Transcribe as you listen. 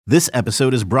This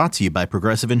episode is brought to you by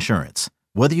Progressive Insurance.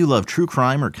 Whether you love true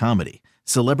crime or comedy,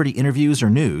 celebrity interviews or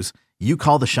news, you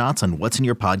call the shots on what's in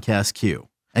your podcast queue.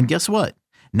 And guess what?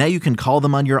 Now you can call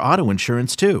them on your auto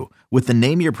insurance too with the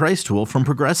Name Your Price tool from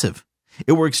Progressive.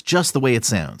 It works just the way it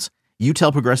sounds. You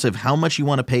tell Progressive how much you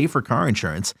want to pay for car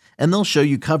insurance, and they'll show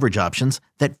you coverage options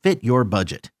that fit your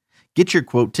budget. Get your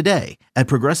quote today at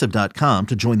Progressive.com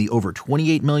to join the over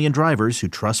 28 million drivers who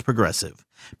trust Progressive.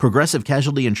 Progressive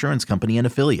Casualty Insurance Company and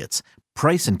Affiliates.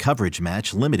 Price and coverage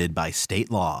match limited by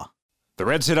state law. The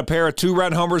Reds hit a pair of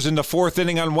two-run homers in the fourth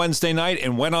inning on Wednesday night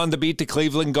and went on to beat the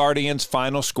Cleveland Guardians,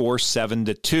 final score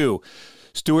 7-2.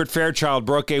 Stuart Fairchild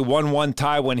broke a 1-1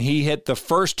 tie when he hit the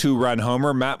first two-run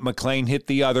homer. Matt McLain hit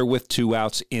the other with 2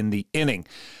 outs in the inning.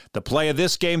 The play of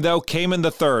this game, though, came in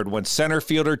the third when center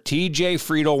fielder T.J.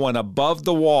 Friedl went above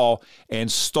the wall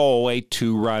and stole a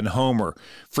 2-run homer.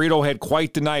 Friedl had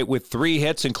quite the night with 3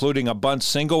 hits, including a bunt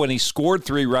single, and he scored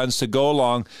 3 runs to go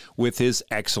along with his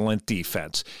excellent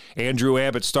defense. Andrew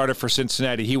Abbott started for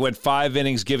Cincinnati. He went 5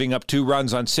 innings, giving up 2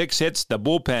 runs on 6 hits. The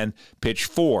bullpen pitched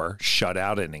 4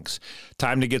 shutout innings.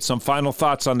 Time to get some final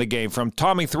thoughts on the game from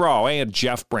Tommy Thrall and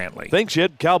Jeff Brantley. Thanks,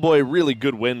 Jed. Cowboy, really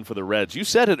good win for the Reds. You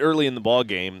said it early in the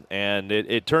ballgame, and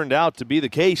it turned out to be the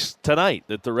case tonight,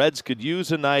 that the Reds could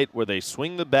use a night where they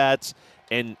swing the bats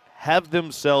and have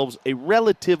themselves a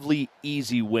relatively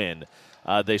easy win.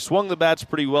 They swung the bats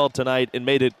pretty well tonight and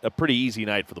made it a pretty easy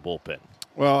night for the bullpen.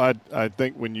 Well, I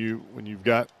think when you've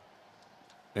got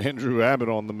Andrew Abbott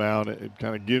on the mound, it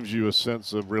kind of gives you a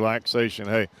sense of relaxation.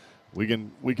 Hey, we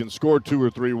can score 2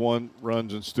 or 3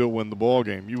 runs and still win the ball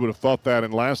game. You would have thought that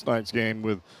in last night's game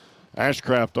with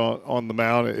Ashcraft on the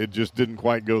mound. It just didn't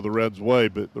quite go the Reds' way,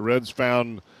 but the Reds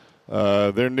found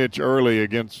their niche early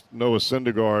against Noah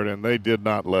Syndergaard, and they did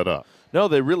not let up. No,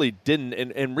 they really didn't,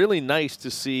 and really nice to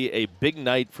see a big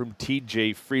night from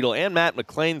T.J. Friedl and Matt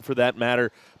McLain for that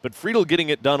matter, but Friedl getting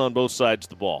it done on both sides of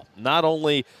the ball. Not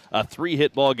only a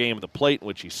 3-hit ball game at the plate in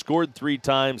which he scored 3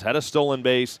 times, had a stolen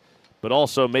base, but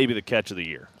also maybe the catch of the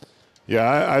year.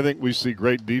 Yeah, I think we see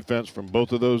great defense from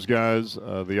both of those guys.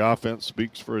 The offense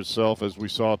speaks for itself, as we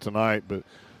saw tonight. But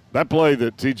that play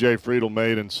that T.J. Friedl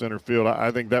made in center field, I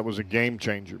think that was a game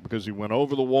changer because he went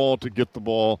over the wall to get the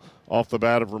ball off the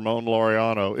bat of Ramon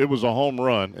Laureano. It was a home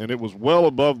run, and it was well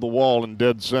above the wall in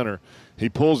dead center. He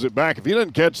pulls it back. If he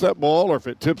doesn't catch that ball or if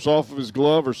it tips off of his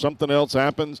glove or something else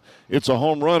happens, it's a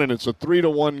home run, and it's a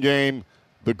 3-1 game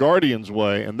the Guardians'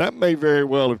 way, and that may very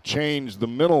well have changed the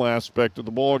mental aspect of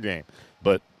the ball game.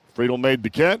 But Friedl made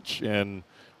the catch and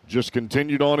just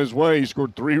continued on his way. He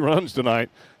scored 3 runs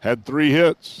tonight, had 3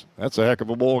 hits. That's a heck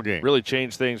of a ball game. Really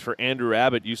changed things for Andrew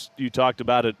Abbott. You talked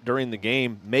about it during the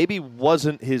game. Maybe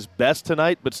wasn't his best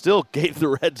tonight, but still gave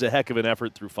the Reds a heck of an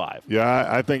effort through 5. Yeah,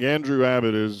 I think Andrew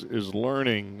Abbott is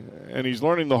learning, and he's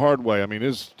learning the hard way. I mean,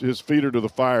 his feet are to the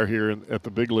fire here at the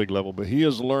big league level, but he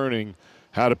is learning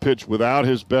how to pitch without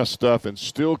his best stuff and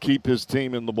still keep his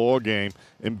team in the ball game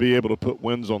and be able to put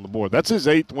wins on the board. That's his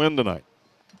 8th win tonight.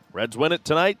 Reds win it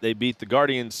tonight. They beat the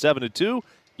Guardians 7-2.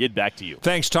 Get back to you.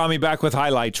 Thanks, Tommy. Back with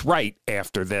highlights right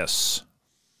after this.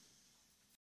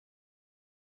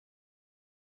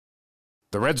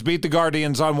 The Reds beat the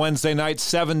Guardians on Wednesday night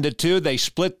 7-2. They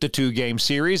split the 2-game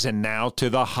series, and now to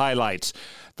the highlights.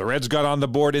 The Reds got on the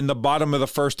board in the bottom of the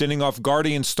first inning off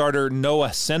Guardian starter Noah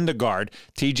Syndergaard.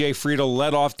 T.J. Friedl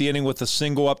led off the inning with a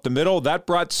single up the middle. That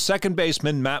brought second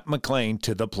baseman Matt McLain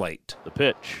to the plate. The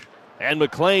pitch. And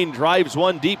McLain drives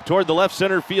one deep toward the left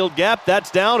center field gap. That's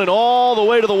down and all the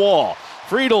way to the wall.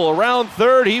 Friedl around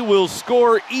third. He will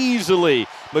score easily.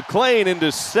 McLain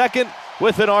into second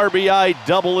with an RBI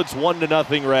double. It's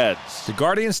 1-0 Reds. The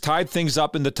Guardians tied things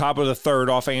up in the top of the third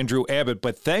off Andrew Abbott,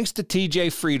 but thanks to T.J.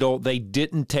 Friedl, they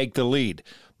didn't take the lead.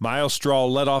 Myles Straw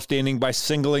led off the inning by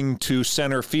singling to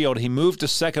center field. He moved to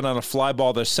second on a fly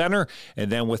ball to center,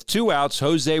 and then with 2 outs,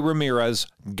 Jose Ramirez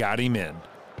got him in.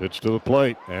 Pitch to the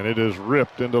plate, and it is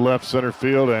ripped into left center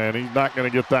field, and he's not going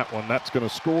to get that one. That's going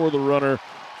to score the runner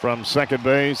from second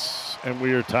base, and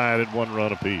we are tied at 1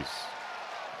 run apiece.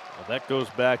 Well, that goes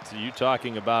back to you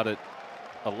talking about it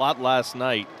a lot last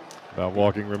night. About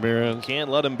walking Ramirez. Can't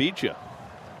let him beat you.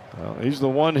 Well, he's the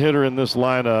one hitter in this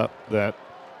lineup that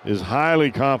is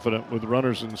highly confident with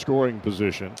runners in scoring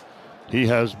position. He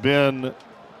has been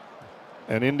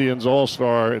an Indians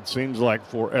all-star, it seems like,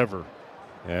 forever.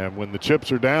 And when the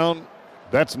chips are down,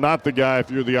 that's not the guy, if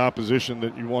you're the opposition,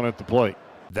 that you want at the plate.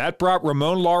 That brought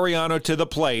Ramon Laureano to the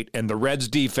plate, and the Reds'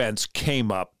 defense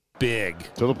came up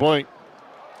big. To the plate.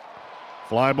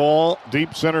 Fly ball,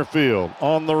 deep center field.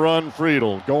 On the run,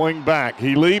 Friedl going back.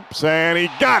 He leaps, and he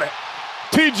got it.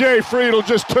 TJ Friedl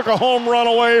just took a home run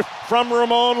away from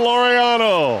Ramon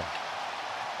Laureano.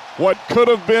 What could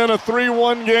have been a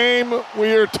 3-1 game,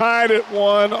 we are tied at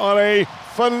 1 on a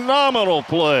phenomenal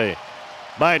play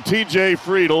by TJ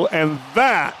Friedl, and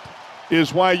that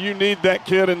is why you need that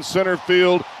kid in center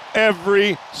field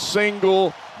every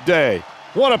single day.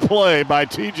 What a play by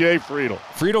TJ Friedl.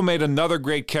 Friedl made another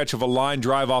great catch of a line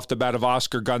drive off the bat of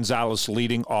Oscar Gonzalez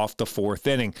leading off the 4th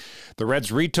inning. The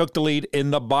Reds retook the lead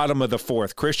in the bottom of the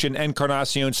 4th. Christian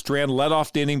Encarnacion Strand led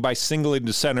off the inning by singling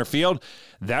to center field.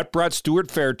 That brought Stuart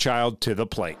Fairchild to the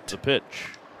plate. The pitch.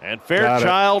 And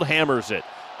Fairchild hammers it.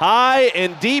 High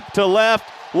and deep to left,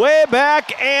 way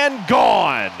back and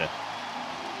gone.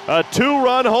 A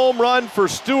 2-run home run for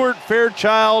Stuart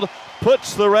Fairchild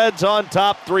puts the Reds on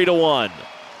top 3-1.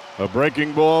 A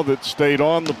breaking ball that stayed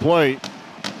on the plate,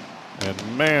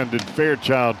 and man, did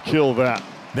Fairchild kill that.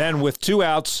 Then with 2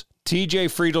 outs, TJ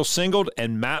Friedl singled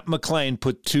and Matt McLain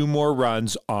put 2 more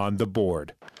runs on the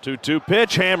board. 2-2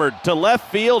 pitch hammered to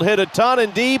left field, hit a ton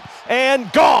and deep,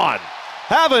 and gone.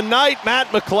 Have a night, Matt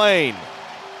McLain.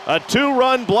 A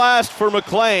 2-run blast for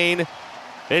McLain.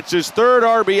 It's his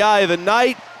 3rd RBI of the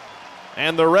night,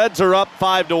 and the Reds are up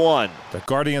 5-1. The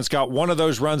Guardians got one of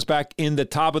those runs back in the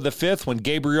top of the 5th when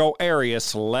Gabriel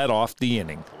Arias led off the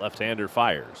inning. Left-hander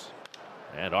fires.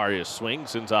 And Arias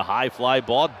swings, sends a high fly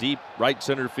ball deep right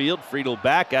center field. Friedl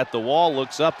back at the wall,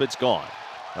 looks up, it's gone.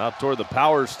 Out toward the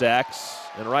power stacks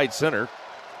in right center.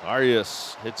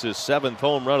 Arias hits his 7th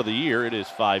home run of the year. It is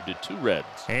 5-2 Reds.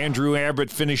 Andrew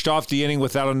Abbott finished off the inning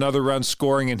without another run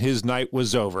scoring, and his night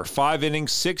was over. 5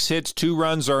 innings, 6 hits, 2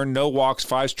 runs earned, no walks,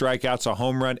 5 strikeouts, a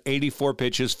home run, 84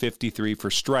 pitches, 53 for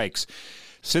strikes.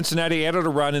 Cincinnati added a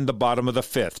run in the bottom of the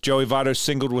 5th. Joey Votto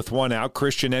singled with 1 out.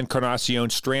 Christian Encarnacion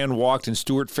Strand walked, and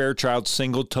Stuart Fairchild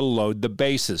singled to load the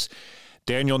bases.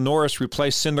 Daniel Norris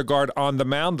replaced Syndergaard on the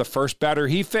mound. The first batter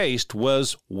he faced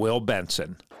was Will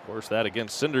Benson. Of course, that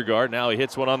against Syndergaard. Now he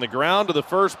hits one on the ground to the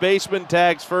first baseman,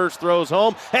 tags first, throws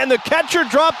home, and the catcher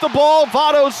dropped the ball.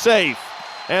 Votto's safe,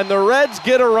 and the Reds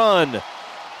get a run.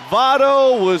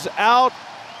 Votto was out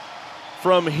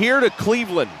from here to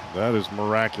Cleveland. That is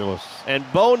miraculous. And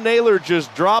Bo Naylor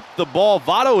just dropped the ball.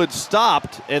 Votto had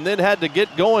stopped and then had to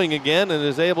get going again and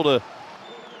is able to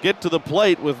get to the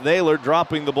plate with Naylor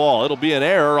dropping the ball. It'll be an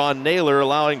error on Naylor,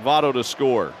 allowing Votto to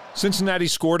score. Cincinnati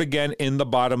scored again in the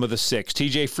bottom of the 6th.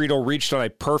 TJ Friedl reached on a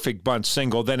perfect bunt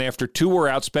single. Then after 2 were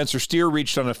out, Spencer Steer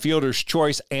reached on a fielder's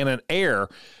choice and an error.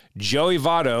 Joey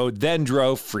Votto then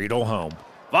drove Friedl home.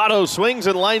 Votto swings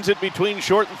and lines it between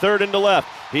short and third into left.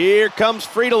 Here comes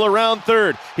Friedl around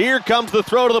third. Here comes the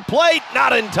throw to the plate.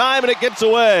 Not in time, and it gets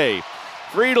away.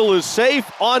 Friedl is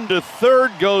safe. On to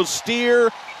third goes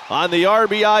Steer on the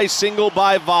RBI single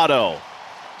by Votto.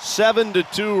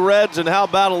 7-2 Reds, and how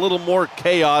about a little more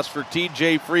chaos for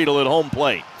TJ Friedl at home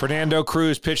plate? Fernando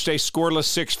Cruz pitched a scoreless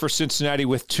 6th for Cincinnati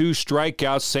with 2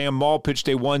 strikeouts. Sam Maul pitched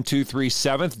a 1-2-3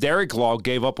 7th. Derek Law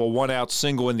gave up a 1-out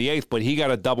single in the 8th, but he got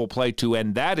a double play to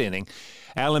end that inning.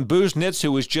 Alan Buznitz,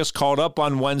 who was just called up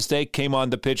on Wednesday, came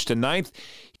on to pitch to 9th.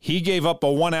 He gave up a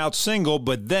 1-out single,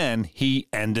 but then he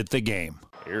ended the game.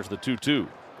 Here's the 2-2.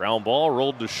 Ground ball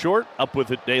rolled to short, up with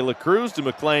it De La Cruz to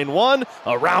McLain 1,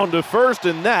 around to first,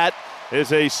 and that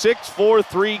is a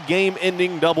 6-4-3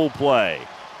 game-ending double play.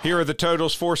 Here are the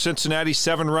totals for Cincinnati: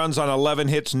 7 runs on 11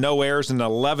 hits, no errors, and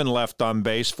 11 left on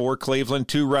base. For Cleveland,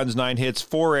 2 runs, 9 hits,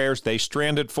 4 errors. They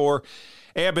stranded 4.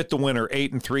 Abbott the winner,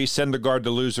 8-3. Syndergaard the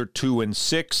loser,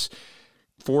 2-6.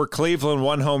 For Cleveland,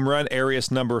 1 home run,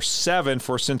 Arias number 7.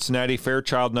 For Cincinnati,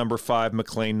 Fairchild number 5,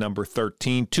 McLain number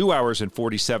 13. 2 hours and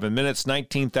 47 minutes,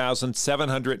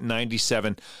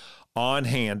 19,797 on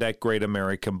hand at Great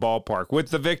American Ballpark. With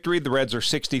the victory, the Reds are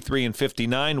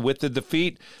 63-59. With the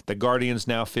defeat, the Guardians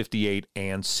now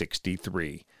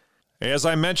 58-63. As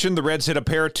I mentioned, the Reds hit a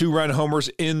pair of 2-run homers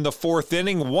in the 4th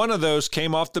inning. One of those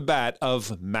came off the bat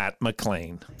of Matt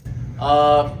McLain.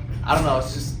 I don't know.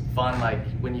 It's just fun, like,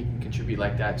 when you can contribute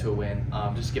like that to a win.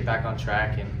 Just get back on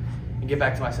track and get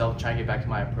back to myself, try and get back to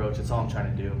my approach. That's all I'm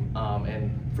trying to do.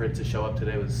 And for it to show up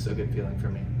today was a good feeling for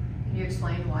me. Can you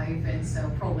explain why you've been so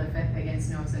prolific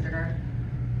against Noah Syndergaard?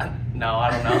 No,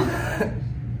 I don't know.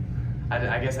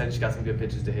 I guess I just got some good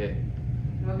pitches to hit.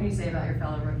 What can you say about your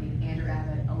fellow rookie, Andrew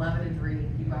Abbott,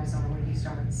 11-3? You guys don't know when he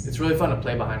starts. It's really fun to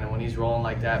play behind him when he's rolling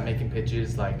like that, making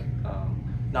pitches, like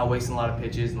not wasting a lot of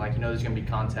pitches, and like there's going to be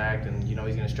contact, and he's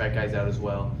going to strike guys out as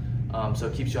well. So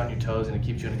it keeps you on your toes, and it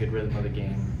keeps you in a good rhythm of the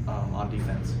game on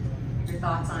defense. Your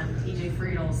thoughts on TJ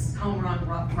Friedel's home run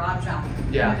rob shot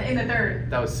in the 3rd?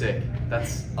 That was sick.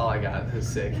 That's all I got. It was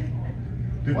sick.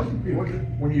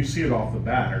 When you see it off the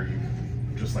bat, are you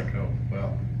just like, oh,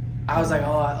 well? I was like,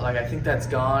 oh, like I think that's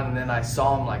gone. And then I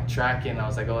saw him like tracking. I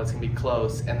was like, oh, it's gonna be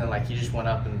close. And then like he just went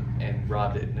up and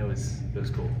robbed it, and it was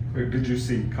cool. Did you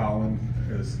see Colin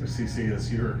as CC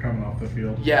as you were coming off the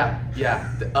field? Yeah.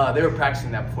 They were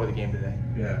practicing that before the game today.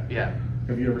 Yeah.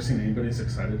 Have you ever seen anybody as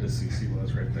excited as CC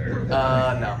was right there?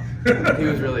 No. He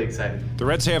was really excited. The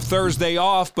Reds have Thursday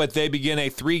off, but they begin a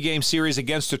 3-game series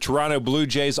against the Toronto Blue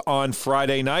Jays on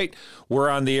Friday night. We're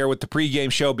on the air with the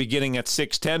pregame show beginning at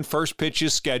 6:10. First pitch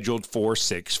is scheduled for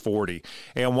 6:40.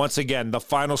 And once again, the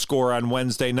final score on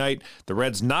Wednesday night, the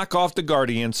Reds knock off the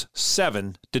Guardians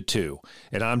 7-2.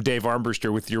 And I'm Dave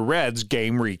Armbruster with your Reds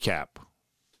game recap.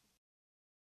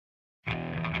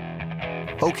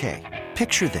 Okay,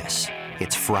 picture this.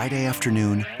 It's Friday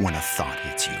afternoon when a thought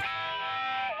hits you.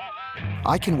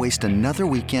 I can waste another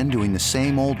weekend doing the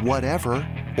same old whatever,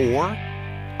 or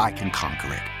I can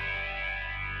conquer it.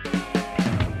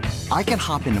 I can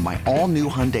hop into my all-new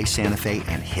Hyundai Santa Fe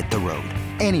and hit the road.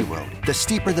 Any road. The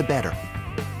steeper, the better.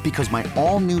 Because my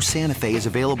all-new Santa Fe is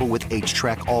available with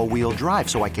H-Track all-wheel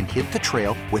drive, so I can hit the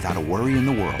trail without a worry in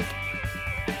the world.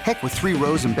 Heck, with 3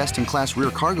 rows and best-in-class rear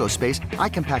cargo space, I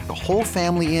can pack the whole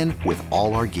family in with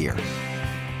all our gear.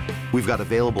 We've got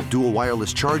available dual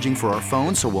wireless charging for our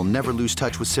phones, so we'll never lose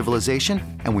touch with civilization,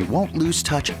 and we won't lose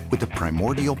touch with the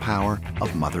primordial power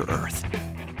of Mother Earth.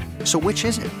 So which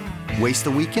is it? Waste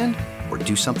the weekend or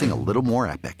do something a little more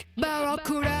epic?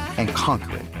 And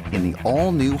conquer it in the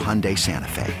all-new Hyundai Santa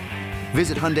Fe.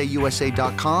 Visit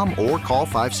HyundaiUSA.com or call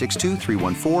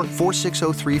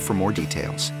 562-314-4603 for more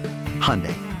details.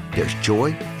 Hyundai, there's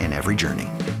joy in every journey.